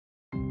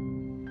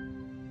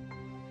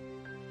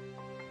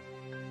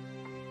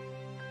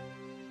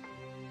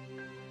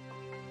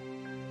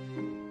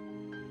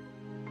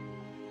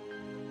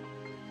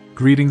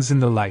Greetings in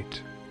the light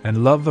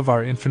and love of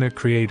our infinite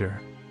Creator.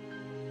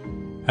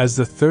 As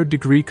the third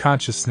degree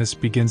consciousness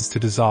begins to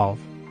dissolve,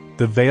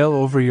 the veil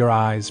over your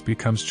eyes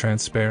becomes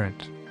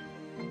transparent.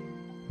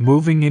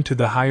 Moving into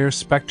the higher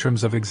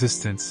spectrums of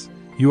existence,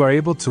 you are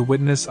able to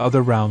witness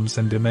other realms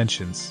and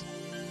dimensions.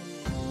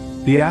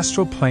 The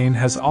astral plane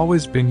has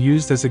always been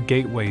used as a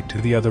gateway to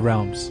the other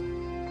realms.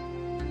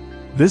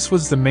 This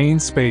was the main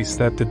space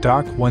that the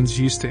Dark Ones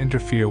used to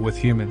interfere with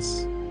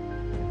humans.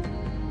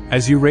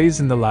 As you raise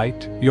in the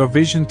light, your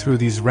vision through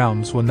these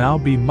realms will now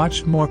be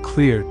much more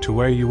clear to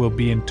where you will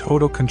be in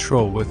total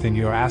control within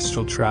your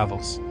astral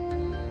travels.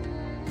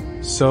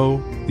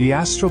 So, the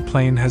astral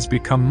plane has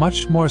become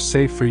much more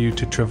safe for you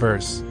to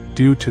traverse,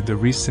 due to the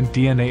recent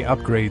DNA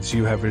upgrades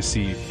you have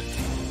received.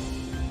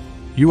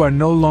 You are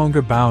no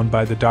longer bound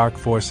by the dark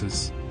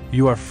forces,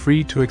 you are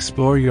free to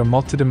explore your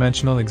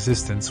multidimensional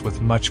existence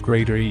with much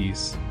greater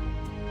ease.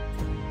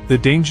 The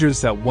dangers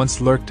that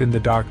once lurked in the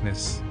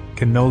darkness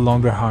can no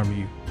longer harm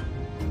you.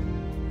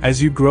 As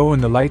you grow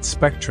in the light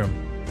spectrum,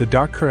 the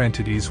darker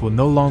entities will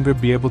no longer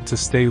be able to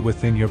stay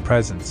within your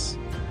presence,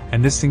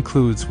 and this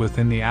includes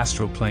within the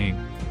astral plane.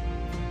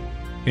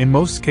 In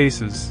most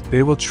cases,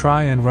 they will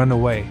try and run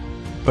away,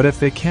 but if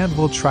they can't,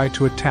 will try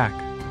to attack,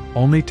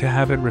 only to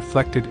have it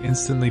reflected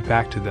instantly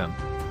back to them.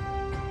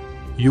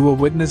 You will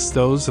witness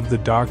those of the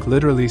dark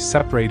literally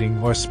separating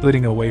or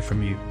splitting away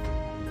from you.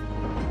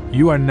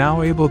 You are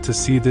now able to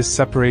see this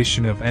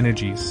separation of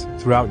energies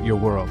throughout your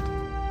world.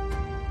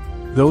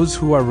 Those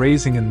who are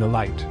raising in the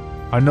light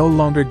are no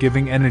longer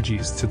giving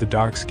energies to the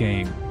dark's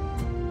game.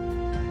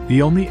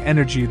 The only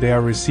energy they are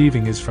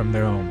receiving is from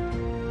their own.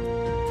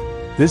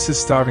 This is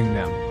starving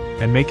them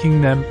and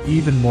making them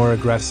even more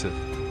aggressive.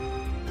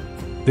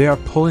 They are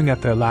pulling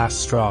at their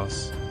last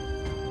straws.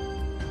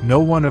 No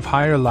one of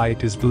higher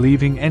light is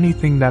believing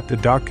anything that the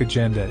dark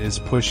agenda is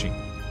pushing.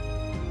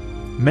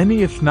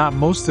 Many, if not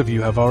most of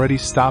you, have already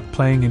stopped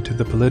playing into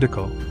the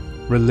political,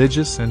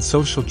 religious and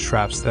social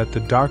traps that the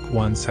Dark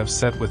Ones have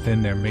set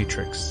within their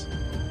matrix.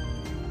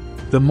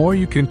 The more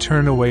you can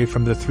turn away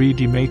from the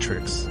 3D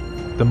matrix,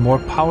 the more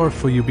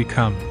powerful you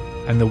become,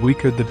 and the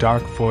weaker the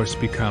dark force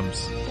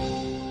becomes.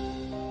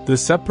 The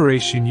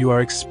separation you are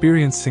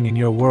experiencing in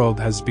your world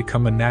has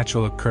become a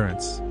natural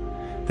occurrence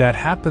that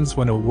happens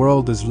when a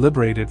world is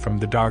liberated from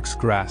the dark's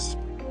grasp.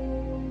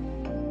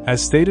 As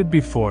stated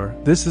before,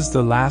 this is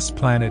the last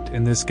planet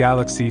in this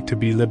galaxy to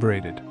be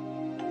liberated.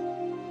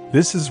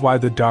 This is why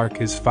the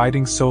dark is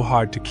fighting so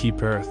hard to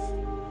keep Earth.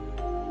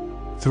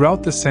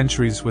 Throughout the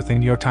centuries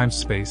within your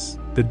time-space,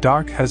 the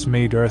dark has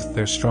made Earth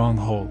their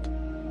stronghold.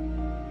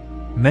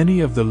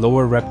 Many of the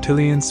lower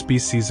reptilian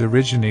species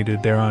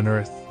originated there on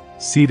Earth,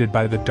 seeded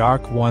by the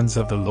Dark Ones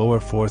of the lower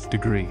 4th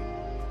degree.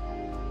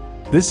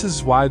 This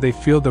is why they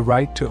feel the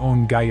right to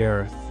own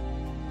Gaia Earth.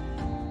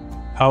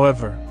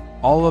 However,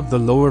 all of the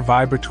lower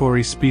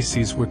vibratory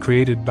species were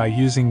created by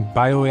using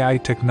bio-AI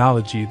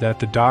technology that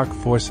the dark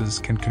forces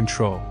can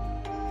control.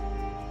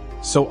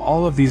 So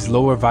all of these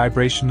lower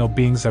vibrational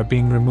beings are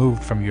being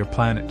removed from your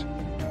planet.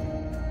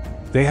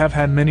 They have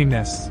had many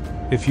nests,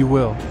 if you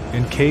will,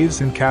 in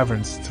caves and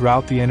caverns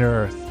throughout the inner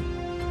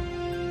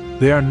Earth.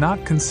 They are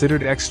not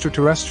considered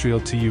extraterrestrial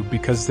to you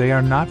because they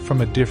are not from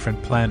a different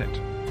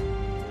planet.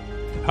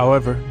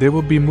 However, they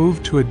will be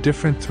moved to a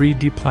different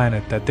 3D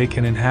planet that they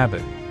can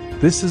inhabit.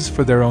 This is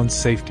for their own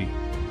safety,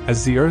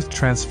 as the Earth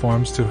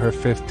transforms to her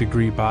 5th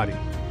degree body.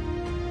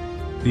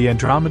 The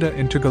Andromeda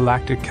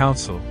Intergalactic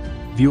Council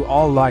view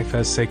all life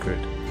as sacred.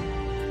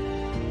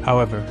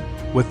 However,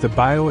 with the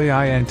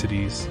bio-AI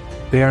entities,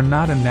 they are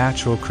not a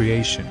natural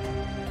creation,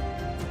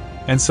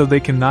 and so they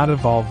cannot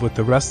evolve with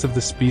the rest of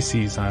the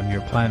species on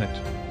your planet.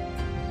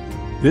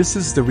 This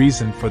is the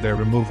reason for their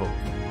removal.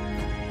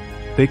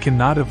 They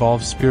cannot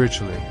evolve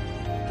spiritually.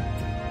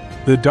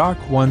 The Dark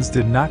Ones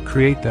did not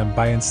create them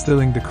by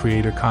instilling the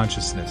Creator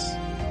consciousness.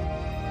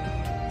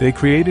 They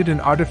created an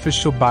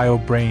artificial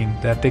bio-brain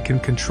that they can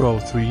control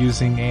through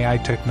using AI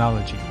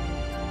technology,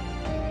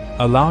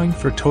 allowing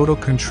for total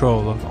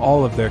control of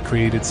all of their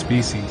created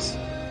species.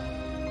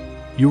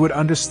 You would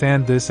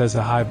understand this as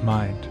a hive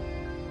mind.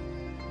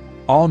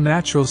 All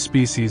natural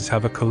species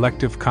have a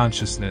collective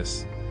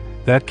consciousness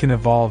that can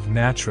evolve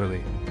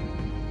naturally.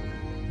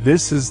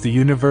 This is the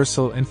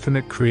universal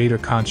infinite Creator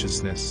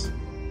consciousness.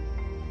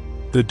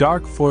 The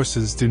dark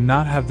forces do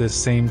not have this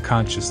same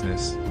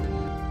consciousness.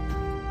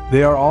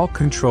 They are all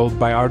controlled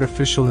by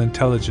artificial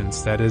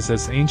intelligence that is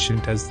as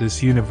ancient as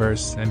this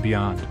universe and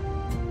beyond.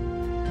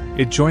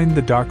 It joined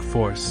the dark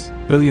force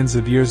billions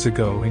of years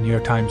ago in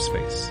your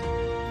time-space,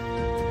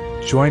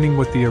 joining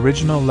with the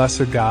original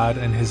lesser god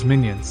and his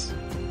minions,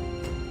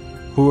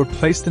 who were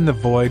placed in the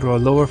void or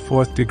lower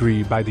 4th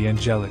degree by the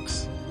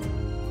angelics.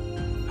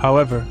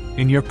 However,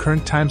 in your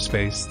current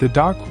time-space, the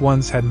Dark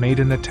Ones had made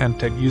an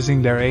attempt at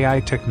using their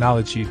AI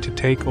technology to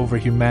take over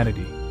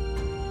humanity.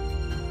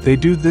 They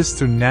do this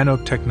through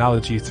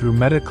nanotechnology, through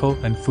medical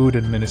and food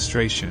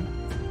administration.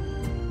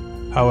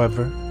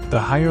 However, the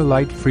higher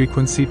light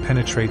frequency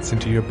penetrates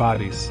into your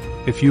bodies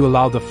if you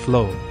allow the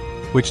flow,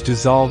 which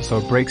dissolves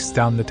or breaks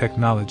down the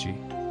technology.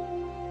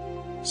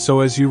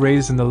 So as you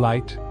raise in the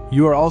light,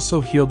 you are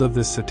also healed of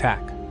this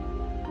attack.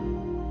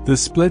 The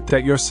split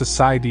that your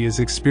society is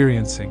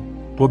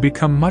experiencing will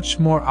become much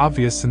more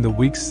obvious in the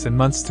weeks and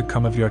months to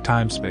come of your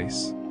time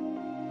space.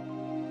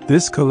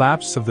 This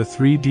collapse of the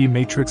 3D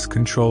matrix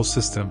control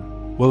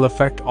system will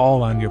affect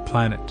all on your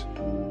planet.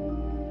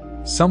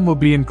 Some will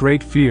be in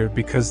great fear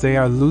because they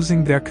are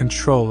losing their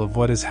control of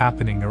what is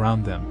happening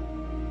around them.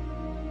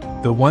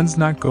 The ones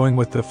not going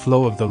with the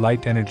flow of the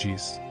light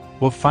energies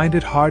will find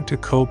it hard to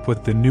cope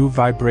with the new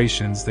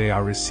vibrations they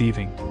are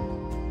receiving.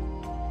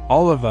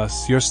 All of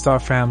us, your star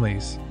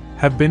families,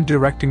 have been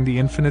directing the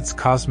infinite's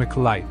cosmic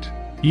light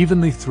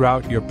evenly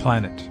throughout your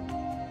planet.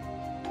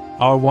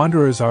 Our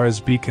wanderers are as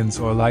beacons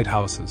or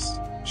lighthouses,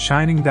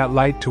 shining that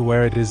light to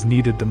where it is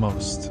needed the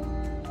most.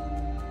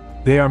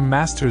 They are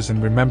masters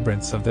in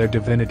remembrance of their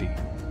divinity.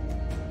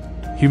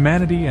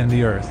 Humanity and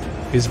the earth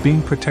is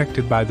being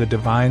protected by the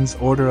divine's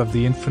order of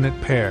the infinite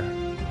pair,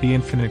 the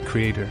infinite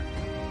creator.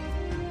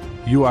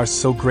 You are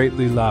so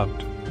greatly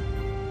loved.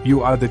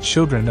 You are the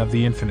children of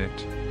the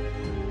infinite.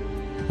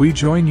 We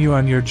join you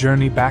on your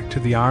journey back to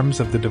the arms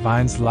of the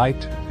divine's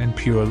light and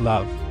pure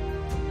love.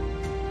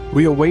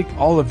 We await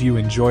all of you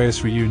in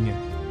joyous reunion.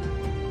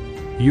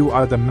 You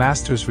are the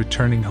masters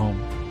returning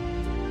home.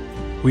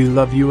 We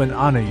love you and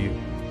honor you.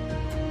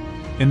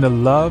 In the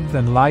love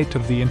and light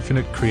of the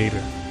infinite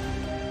creator.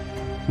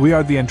 We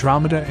are the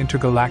Andromeda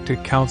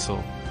Intergalactic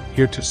Council,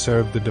 here to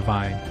serve the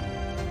divine.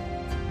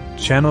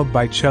 Channeled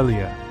by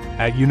Chelia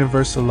at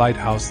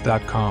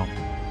universallighthouse.com.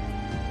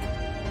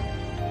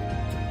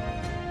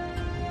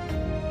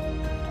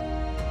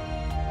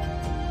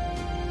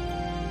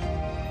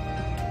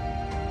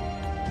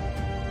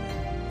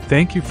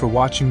 Thank you for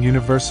watching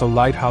Universal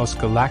Lighthouse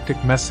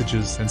Galactic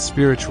Messages and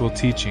Spiritual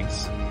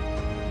Teachings.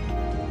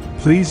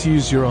 Please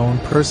use your own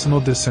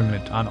personal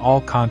discernment on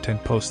all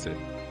content posted.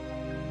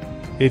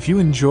 If you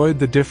enjoyed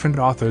the different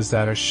authors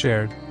that are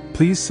shared,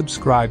 please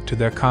subscribe to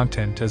their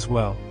content as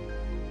well.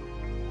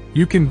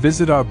 You can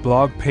visit our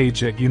blog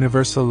page at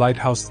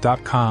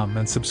universallighthouse.com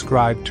and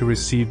subscribe to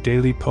receive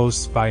daily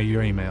posts via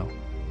your email.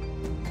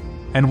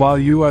 And while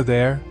you are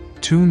there,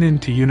 tune in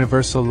to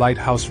Universal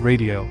Lighthouse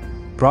Radio,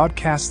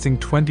 broadcasting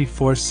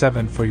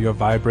 24/7 for your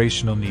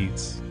vibrational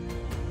needs.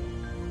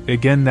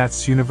 Again,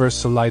 that's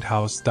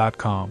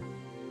universallighthouse.com.